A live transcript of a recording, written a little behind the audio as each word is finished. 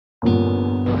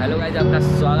Hello guys, आपका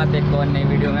स्वागत है एक और नई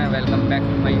वीडियो में। Welcome back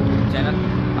to my YouTube channel.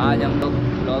 आज हम लोग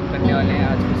ब्लॉग करने वाले हैं।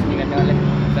 आज कुछ नहीं करने वाले।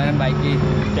 सर भाई की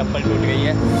चप्पल टूट गई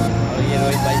है और ये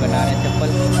रोहित भाई बना रहे हैं चप्पल।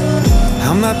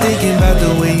 I'm not thinking about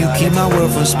the way you keep my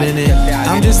world from spinning.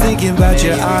 I'm just thinking about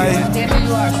your eyes.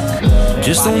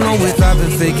 Just don't know if I've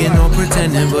been faking or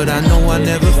pretending, but I know I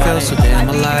never felt so damn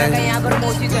alive.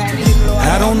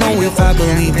 I don't know if I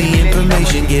believe the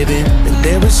information given, that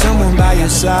there is someone by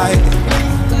your side.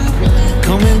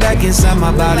 Coming back inside my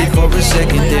body for a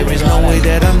second, there is no way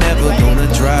that I'm never gonna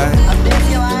try.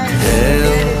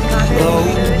 Hello,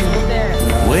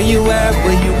 where you at,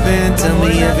 where you been, tell me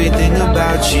everything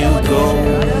about you, go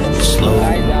slow,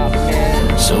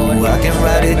 so I can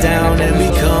write it down and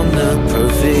become the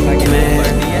perfect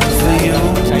man for you.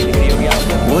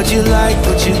 What you like,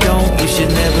 what you don't, you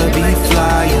should never be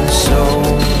flying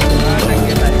solo.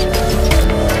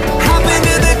 Hop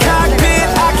into the cockpit,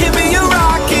 I can be your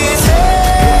rocket.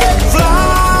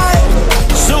 Fly.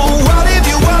 So what if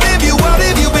you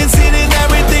been sitting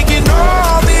there and thinking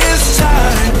all this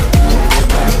time?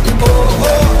 Oh,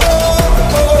 oh,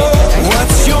 oh, oh.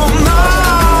 What's your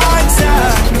mind's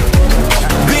at?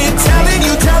 Been telling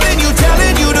you to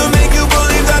make you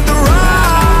believe that the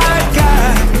right guy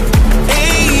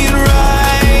ain't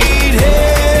right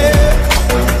here,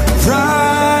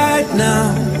 right now,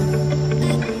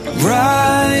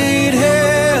 right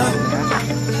here.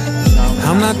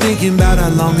 I'm not thinking about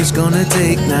how long it's gonna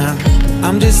take now.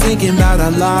 I'm just thinking about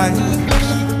our lives.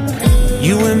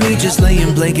 You and me just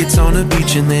laying blankets on the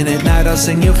beach, and then at night I'll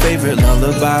sing your favorite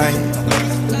lullaby.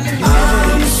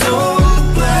 I'm so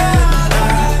glad I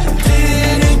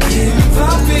didn't give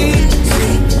up easy,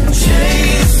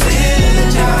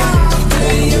 chasing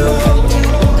after you.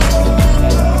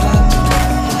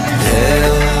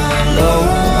 Hello,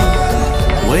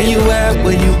 where you at,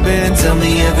 where you been, tell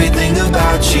me everything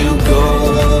about you, go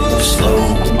slow,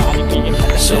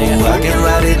 so I can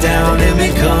write it down and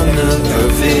become the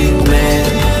perfect man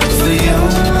for you.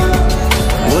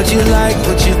 What you like,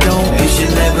 what you don't, you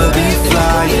should never be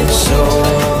flying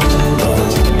solo.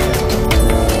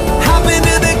 Hop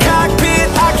into the cockpit,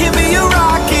 I can be your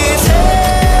rocket.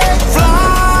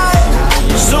 Fly.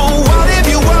 So what if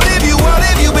you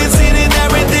been sitting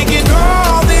there and thinking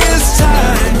all this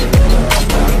time?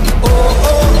 Oh,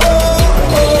 oh,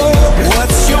 oh, oh.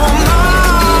 What's your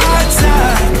mind's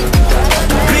at?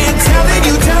 Been telling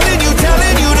you to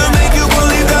make you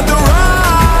believe that the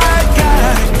right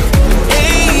guy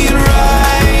ain't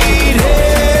right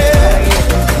here.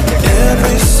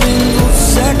 Every single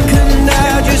second I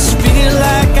just feel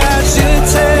like I should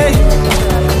take.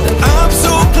 I'm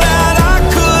so glad I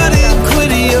couldn't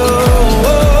quit you.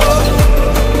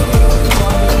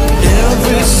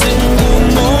 Every single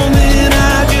moment I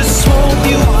just hope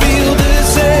you feel the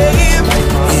same.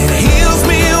 It heals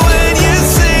me when you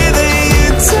say that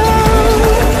you're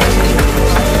done.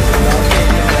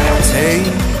 Take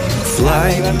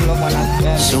flight.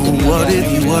 So what if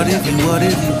you've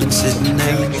been sitting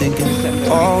there and thinking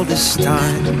all this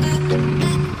time?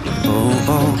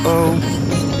 Oh, oh, oh.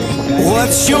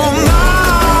 What's your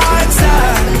mind's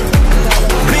at?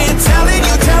 Been telling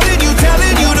you to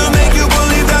make you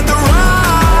believe that the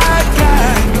right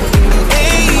guy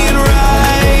ain't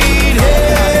right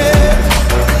here,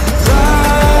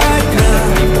 right now.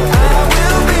 I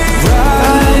will be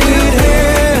right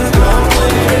here,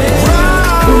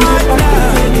 right now.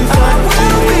 I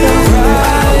will be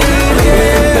right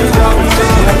here, right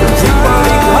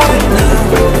now.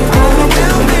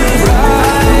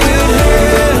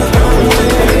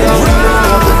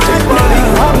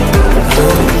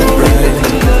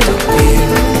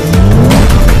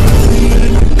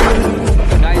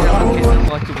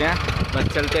 पहुंच चुके हैं, बस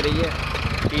चलते रहिए।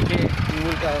 पीछे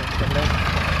school का चल रहा है,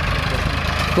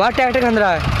 वहाँ ट्रैक्टर खंद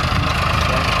रहा है।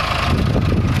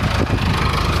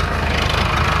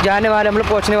 जाने वाले हम लोग,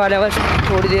 पहुँचने वाले हैं बस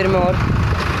थोड़ी देर में और।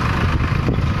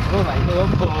 ओ भाई तो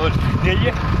बोल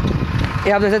जाइए।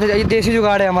 ये आप जैसे ये देसी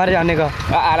जुगाड़ है हमारे जाने का।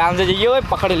 आराम से जाइए। ओए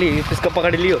पकड़ ली, इसको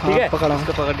पकड़ लियो, ठीक है? पकड़ा,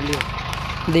 इसको पकड़ लियो।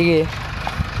 देखिए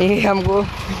ये हमको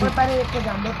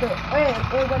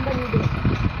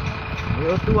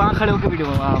तू वहाँ खड़े होकर वीडियो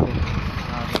वहाँ पे।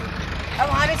 अब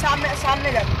हमारे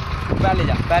सामने जा। पहले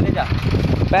जा।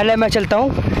 पहले मैं चलता हूँ,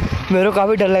 मेरे को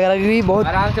काफ़ी डर लग रहा है क्योंकि बहुत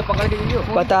आराम से पकड़ के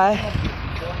जाइए। पता है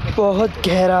बहुत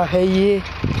गहरा है ये,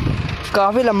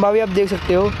 काफ़ी लंबा भी आप देख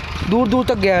सकते हो, दूर दूर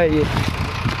तक गया है ये।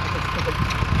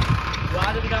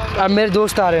 अब मेरे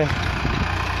दोस्त आ रहे हैं।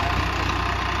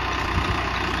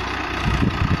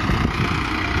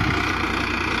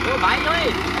 ओ भाई ओए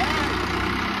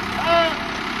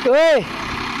ओए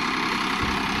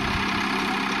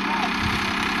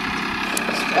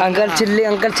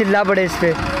अंकल चिल्ला पड़े इस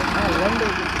पे।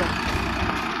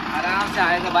 आराम से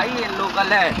आएगा भाई, ये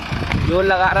लोकल है, जोर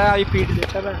लगा रहा है, अभी पीट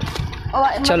देता है।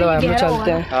 चलो भाई हम लोग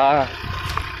चलते हैं। हाँ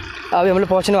अभी हम लोग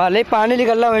पहुँचने वाले हैं। पानी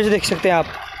निकल रहा है वैसे, देख सकते हैं आप,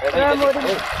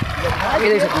 ये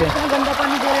देख सकते हैं। गंदा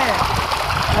पानी दे रहे हैं।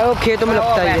 वो खेतों में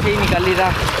लगता है, ऐसे ही निकल ही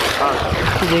रहा।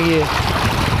 देखिए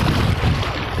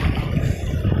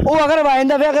वो अगर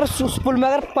आइंदा भी अगर उस पुल में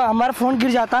अगर हमारा फ़ोन गिर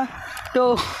जाता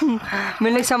तो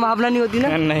मिलने की संभावना नहीं होती ना।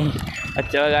 नहीं।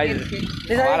 अच्छा गाइस,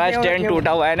 हमारा स्टैंड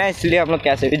टूटा हुआ है ना, इसलिए हम लोग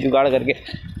कैसे भी जुगाड़ करके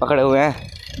पकड़े हुए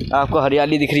हैं। आपको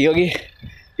हरियाली दिख रही होगी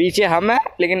पीछे, हम हैं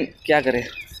लेकिन क्या करें,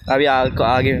 अभी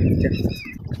आगे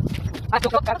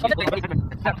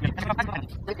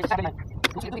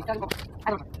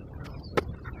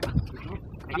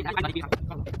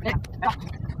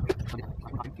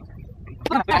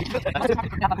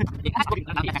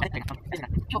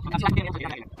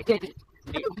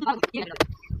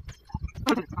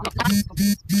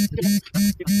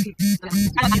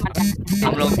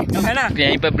हम लोग है ना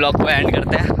यहीं पे ब्लॉग को एंड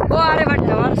करते हैं। वो आर्यभट्ट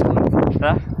हमारा स्कूल,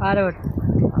 हाँ आर्यभट्ट।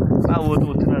 हाँ वो तो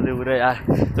उतना दूर है यार।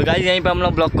 तो गाइस यहीं पे हम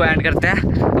लोग ब्लॉग को एंड करते हैं।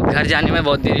 अब घर जाने में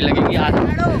बहुत देरी लगेगी,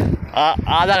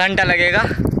 आधा घंटा लगेगा।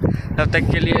 तब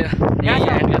तक के लिए यहीं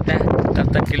एंड करते हैं।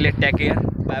 तब तक के लिए take care,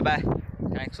 bye bye,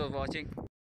 thanks for watching.